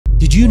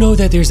did you know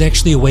that there's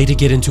actually a way to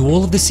get into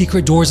all of the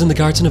secret doors in the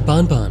Garten of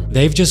Banban?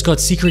 They've just got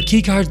secret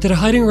keycards that are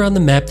hiding around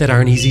the map that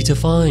aren't easy to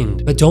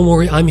find. But don't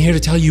worry, I'm here to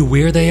tell you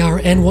where they are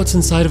and what's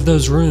inside of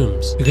those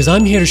rooms. Because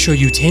I'm here to show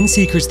you 10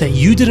 secrets that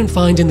you didn't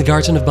find in the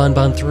Garten of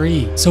Banban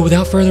 3. So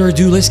without further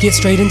ado, let's get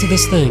straight into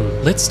this thing.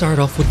 Let's start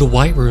off with the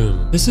White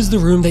Room. This is the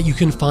room that you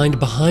can find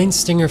behind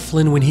Stinger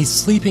Flynn when he's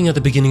sleeping at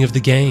the beginning of the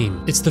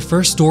game. It's the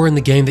first door in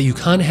the game that you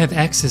can't have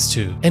access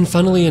to. And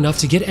funnily enough,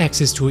 to get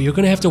access to it, you're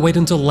going to have to wait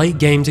until late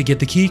game to get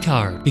the key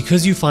card.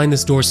 Because you find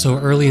this door so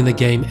early in the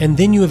game, and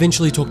then you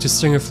eventually talk to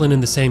Stinger Flynn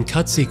in the same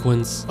cut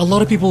sequence, a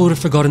lot of people would have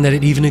forgotten that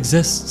it even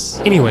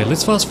exists. Anyway,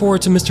 let's fast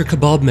forward to Mr.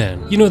 Kebab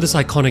Man. You know, this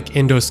iconic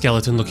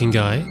endoskeleton looking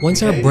guy?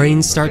 Once our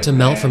brains start to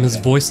melt from his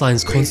voice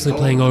lines constantly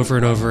playing over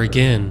and over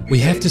again, we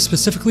have to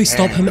specifically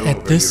stop him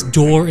at this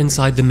door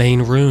inside the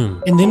main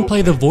room, and then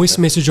play the voice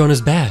message on his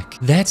back.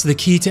 That's the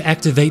key to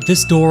activate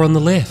this door on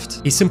the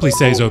left. He simply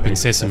says open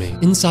sesame.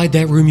 Inside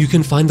that room you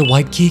can find the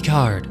white key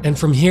card, and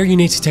from here you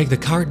need to take the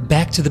cart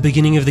back to the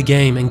beginning of the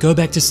game and go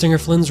back to Stinger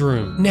Flynn's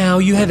room. Now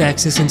you have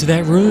access into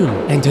that room,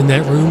 and in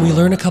that room we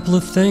learn a couple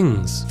of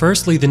things.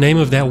 Firstly, the name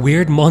of that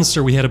weird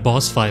monster we had a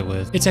boss fight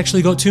with. It's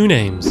actually got two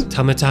names,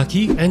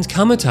 Tamataki and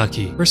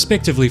Kamataki,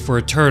 respectively for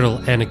a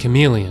turtle and a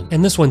chameleon.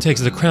 And this one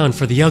takes the crown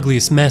for the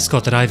ugliest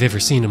mascot that I've ever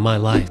seen in my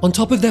life. On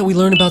top of that, we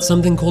learn about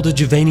something called a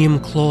Juvenium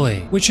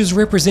Cloy, which is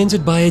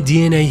represented by a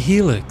DNA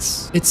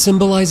helix. It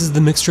symbolizes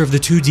the mixture of the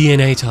two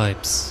DNA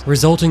types,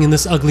 resulting in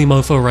this ugly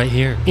mofo right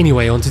here.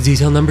 Anyway, on to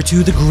detail number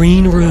 2, the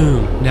Green Room.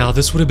 Now,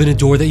 this would have been a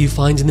door that you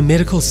find in the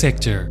medical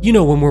sector. You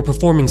know, when we're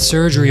performing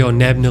surgery on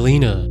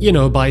Nabnalina. You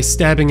know, by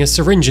stabbing a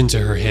syringe into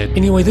her head.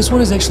 Anyway, this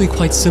one is actually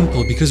quite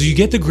simple because you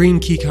get the green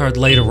keycard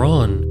later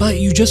on, but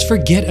you just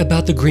forget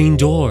about the green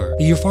door.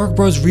 The Euphoric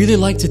Bros really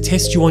like to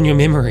test you on your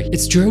memory.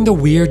 It's during the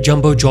weird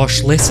Jumbo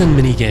Josh lesson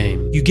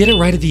minigame. You get it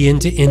right at the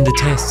end to end the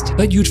test,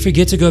 but you'd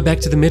forget to go back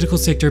to the medical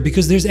sector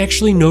because there's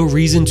actually no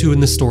reason to in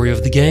the story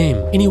of the game.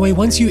 Anyway,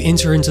 once you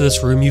enter into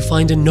this room, you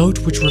find a note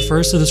which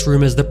refers to this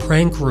room as the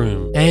prank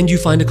room, and you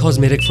find a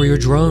cosmetic for your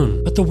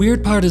drone. But the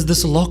weird part is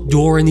this locked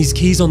door and these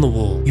keys on the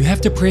wall. You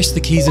have to press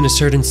the keys in a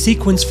certain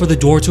sequence for the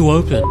door to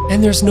open,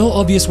 and there's no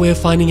obvious way of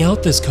finding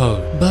out this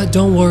code. But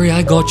don't worry,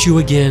 I got you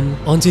again.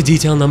 On to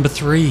detail number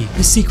 3,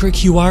 the secret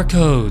QR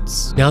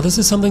codes. Now, this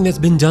is something that's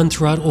been done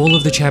throughout all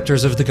of the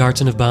chapters of the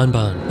Garten of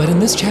Banban, but in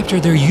this chapter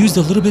they're used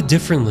a little bit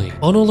differently.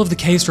 On all of the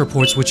case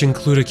reports, which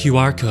include a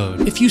QR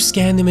code, if you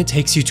scan them it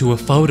takes you to a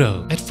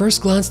photo. At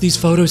first glance these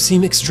photos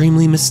seem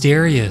extremely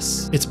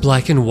mysterious. It's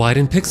black and white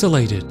and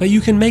pixelated, but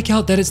you can make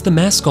out that it's the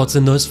mascots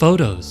in those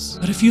photos.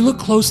 But if you look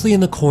closely in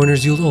the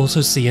corners you'll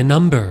also see a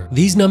number.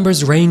 These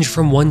numbers range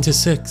from 1 to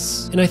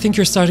 6, and I think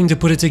you're starting to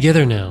put it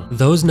together now.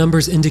 Those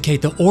numbers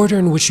indicate the order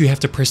in which you have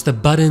to press the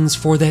buttons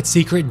for that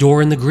secret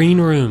door in the green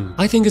room.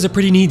 I think is a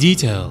pretty neat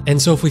detail.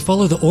 And so if we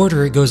follow the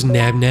order, it goes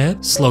Nab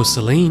Nab, Slow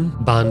Celine,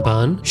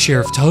 Banban,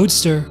 Sheriff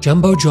Toadster,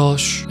 Jumbo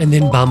Josh, and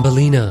then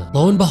Bambalina.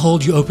 Lo and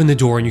behold, you open the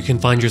door and you can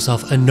find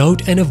yourself a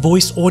note and a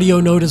voice audio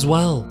note as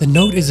well. The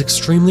note is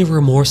extremely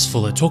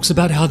remorseful. It talks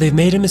about how they've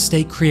made a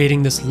mistake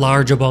creating this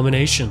large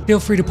abomination. Feel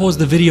free to pause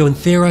the video and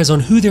theorize on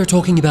who they're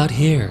talking about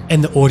here.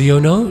 And the audio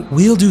note?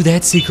 We'll do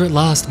that secret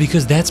last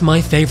because that's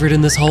my favorite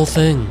in this whole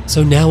thing.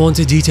 So now on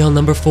to detail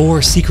number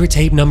 4, secret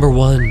tape number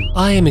 1.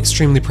 I am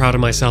extremely proud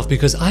of myself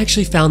because I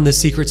actually found this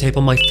secret tape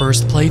on my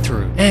first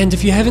playthrough. And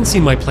if you haven't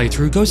seen my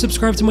playthrough, go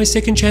subscribe to my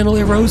second channel,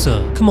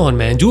 Aeroga. Come on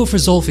man, do it for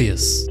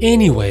Zolphius.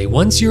 Anyway,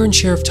 once you're in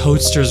Sheriff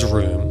Toadster's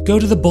room, go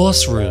to the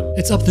boss room.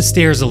 It's up the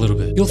stairs a little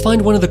bit. You'll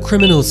find one of the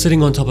criminals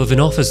sitting on top of an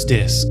office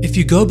desk. If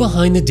you go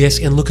behind the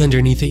desk and look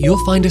underneath it,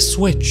 you'll find a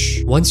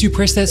switch. Once you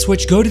press that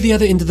switch, go to the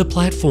other end of the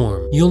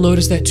platform. You'll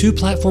notice that 2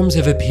 platforms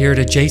have appeared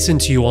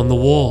adjacent to you on the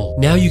wall.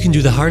 Now you can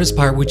do the hardest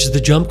part, which is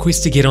the jump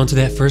quest to get onto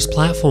that first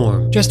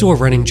platform. Just do a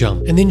running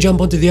jump, and then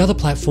jump onto the other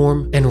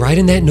platform, and right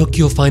in that nook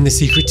you'll find the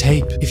secret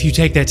tape. If you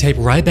take that tape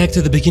right back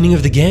to the beginning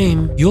of the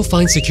game, you'll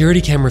find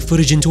security camera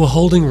footage into a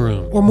holding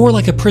room, or more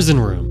like a prison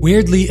room.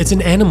 Weirdly, it's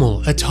an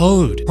animal, a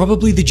toad,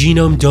 probably the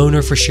genome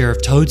donor for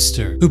Sheriff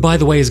Toadster, who by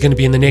the way is going to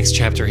be in the next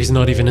chapter. He's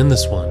not even in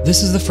this one.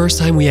 This is the first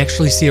time we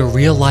actually see a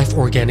real-life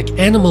organic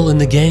animal in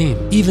the game,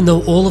 even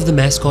though all of the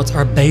mascots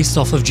are based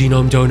off of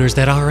genome donors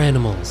that are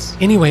animals.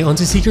 Anyway,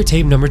 onto secret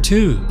tape number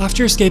 2.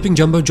 After escaping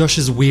Jumbo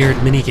Josh's weird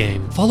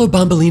minigame, follow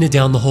Bambalina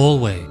down the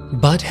hallway.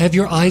 But have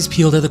your eyes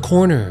peeled at the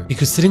corner,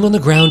 because sitting on the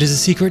ground is a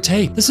secret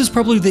tape. This is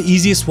probably the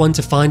easiest one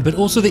to find, but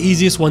also the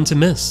easiest one to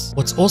miss.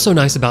 What's also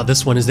nice about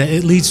this one is that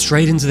it leads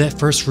straight into that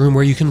first room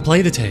where you can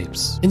play the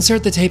tapes.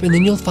 Insert the tape and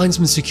then you'll find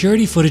some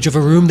security footage of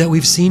a room that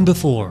we've seen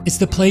before. It's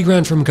the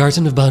playground from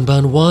Garten of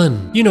Banban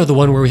 1. You know, the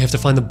one where we have to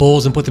find the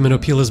balls and put them in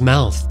Opila's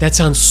mouth. That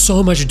sounds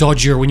so much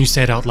dodgier when you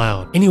say it out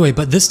loud. Anyway,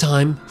 but this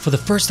time, for the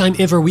first time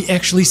ever, we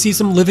actually see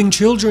some living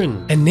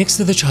children. And next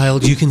to the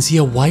child, you can see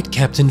a white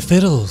Captain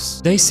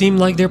Fiddles. They seem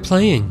like they're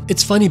playing.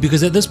 It's funny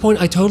because at this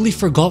point I totally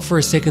forgot for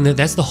a second that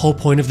that's the whole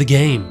point of the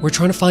game. We're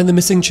trying to find the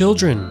missing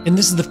children, and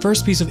this is the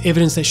first piece of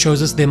evidence that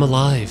shows us them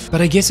alive.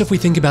 But I guess if we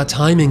think about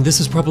timing, this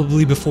is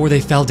probably before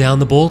they fell down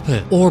the ball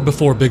pit, or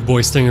before Big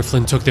Boy Stinger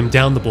Flynn took them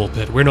down the ball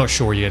pit. We're not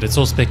sure yet, it's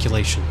all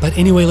speculation. But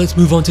anyway, let's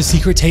move on to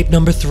secret tape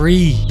number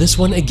 3. This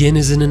one again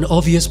is in an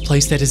obvious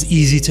place that is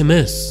easy to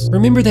miss.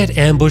 Remember that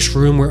ambush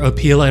room where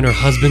Opila and her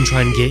husband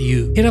try and get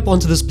you? Head up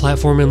onto this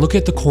platform and look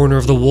at the corner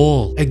of the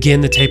wall.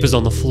 Again, the tape is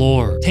on the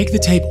floor. Take the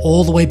tape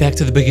all the way back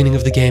to the beginning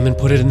of the game and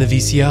put it in the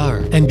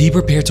VCR. And be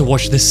prepared to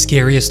watch the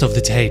scariest of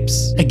the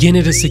tapes. Again,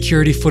 it is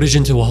security footage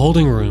into a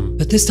holding room,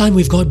 but this time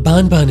we've got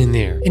Banban in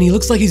there, and he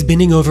looks like he's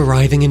bending over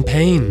writhing in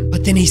pain.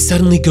 But then he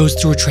suddenly goes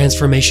through a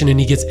transformation and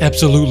he gets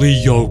absolutely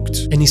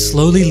yoked. And he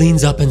slowly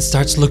leans up and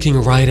starts looking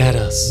right at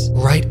us,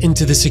 right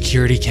into the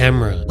security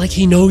camera, like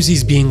he knows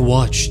he's being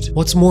watched.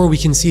 What's more, we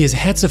can see his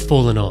hats have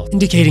fallen off,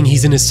 indicating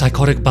he's in his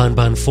psychotic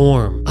Banban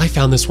form. I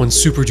found this one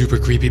super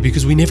duper creepy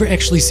because we never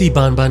actually see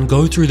Banban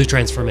go through the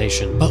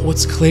transformation, but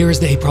what's clear is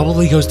that he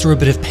probably goes through a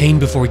bit of pain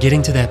before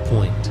getting to that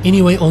point.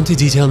 Anyway, on to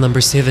detail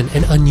number 7,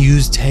 an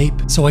unused tape.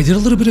 So I did a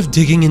little bit of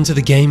digging into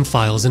the game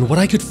files, and what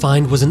I could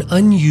find was an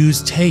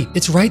unused tape.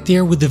 It's right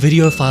there with the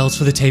video files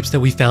for the tapes that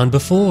we found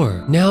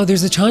before. Now,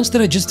 there's a chance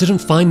that I just didn't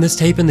find this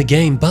tape in the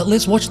game, but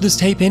let's watch this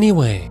tape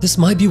anyway. This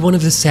might be one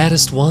of the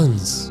saddest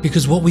ones,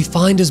 because what we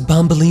find is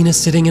Bambalina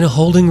sitting in a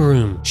holding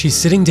room. She's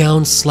sitting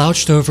down,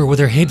 slouched over with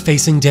her head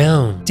facing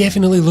down,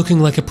 definitely looking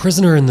like a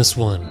prisoner in this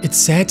one. It's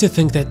sad to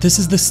think that this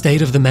is the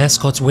state of the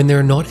mascots when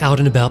they're not out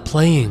and about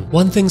playing.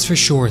 One thing's for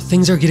sure,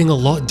 things are getting a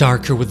lot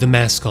darker with the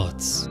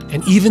mascots.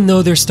 And even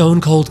though they're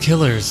stone cold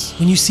killers,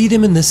 when you see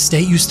them in this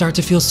state, you start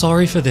to feel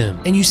sorry for them.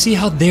 And you see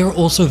how they're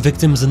also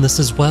victims in this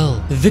as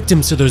well. The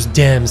victims to those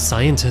damn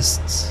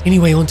scientists.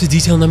 Anyway, on to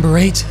detail number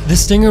 8, the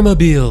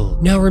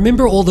Stingermobile. Now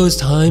remember all those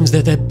times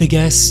that big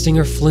ass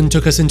Stinger Flynn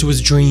took us into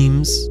his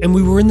dreams? And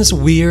we were in this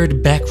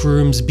weird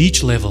backrooms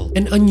beach level.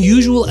 An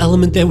unusual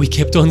element that we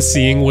kept on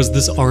seeing was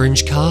this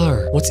orange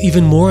car. What's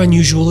even more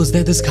unusual is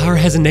that this car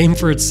has a name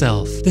for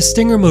itself. The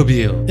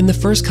Stingermobile. In the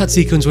first cut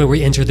sequence where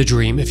we enter the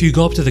dream, if you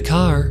go up to the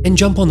car and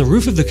jump on the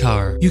roof of the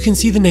car, you can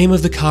see the name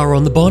of the car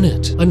on the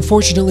bonnet.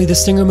 Unfortunately, the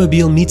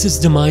Stingermobile meets its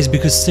demise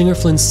because Stinger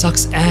Flynn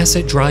sucks ass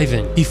at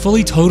driving. He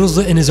fully totals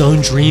it in his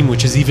own dream,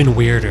 which is even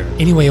weirder.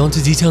 Anyway, on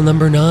to detail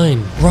number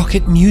 9,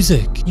 rocket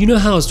music. You know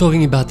how I was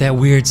talking about that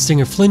weird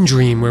Stinger Flynn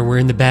dream where we're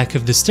in the back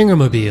of the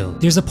Stingermobile?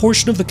 There's a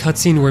portion of the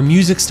cutscene where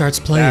music starts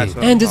playing,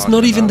 and it's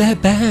not even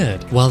that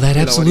bad. While that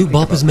absolute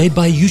bop is made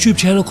by a YouTube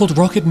channel called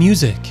Rocket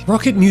Music.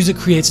 Rocket Music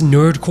creates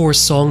nerdcore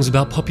songs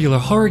about popular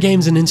horror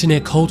games and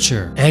internet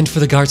culture. And for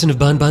the Garten of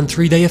Banban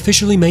 3, they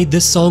officially made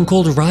this song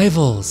called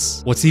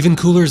Rivals. What's even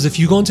cooler is if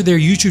you go onto their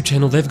YouTube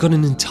channel, they've got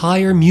an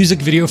entire music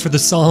video for the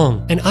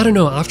song. And I don't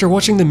know, after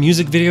watching the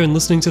music video and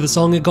listening to the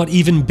song, it got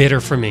even better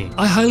for me.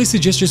 I highly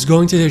suggest just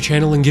going to their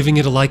channel and giving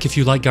it a like if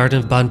you like Garten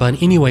of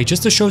Banban anyway,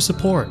 just to show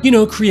support. You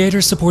know,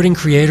 creators supporting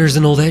creators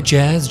and all that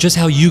jazz, just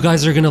how you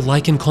guys are gonna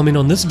like and comment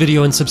on this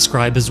video and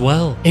subscribe as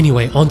well.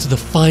 Anyway, on to the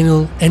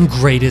final and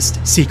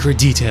greatest secret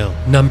detail.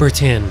 Number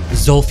 10,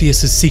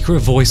 Zolfius' secret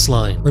voice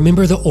line.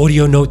 Remember the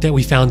audio note that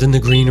we found in the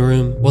green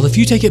room? Well, if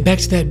you take it back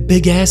to that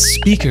big ass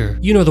speaker,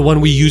 you know, the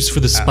one we used for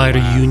the Spider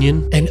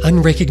Union, an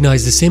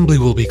unrecognized assembly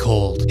will be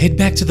called. Head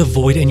back to the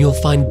void and you'll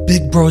find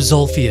Big Bro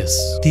Zolfius.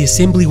 The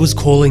assembly was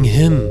calling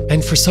him,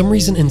 and for some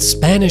reason in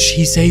Spanish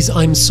he says,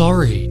 "I'm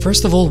sorry."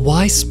 First of all,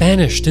 why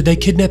Spanish? Did they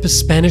kidnap a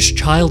Spanish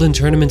child and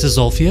turn him into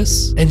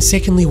Zolfius? And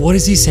secondly, what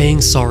is he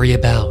saying sorry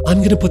about?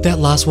 I'm gonna put that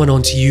last one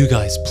on to you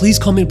guys. Please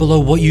comment below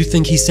what you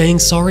think he's saying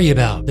sorry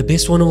about. The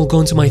best one will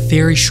go into my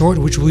theory short,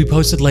 which will be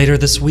posted later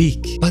this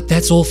week. But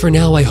that's all for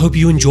now. I hope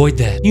you enjoyed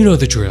that. You know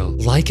the drill.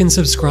 Like and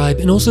subscribe,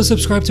 and also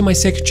subscribe to my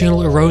second channel,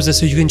 Aeroga,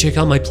 so you can check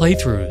out my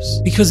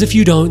playthroughs. Because if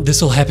you don't,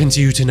 this'll happen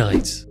to you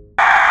tonight.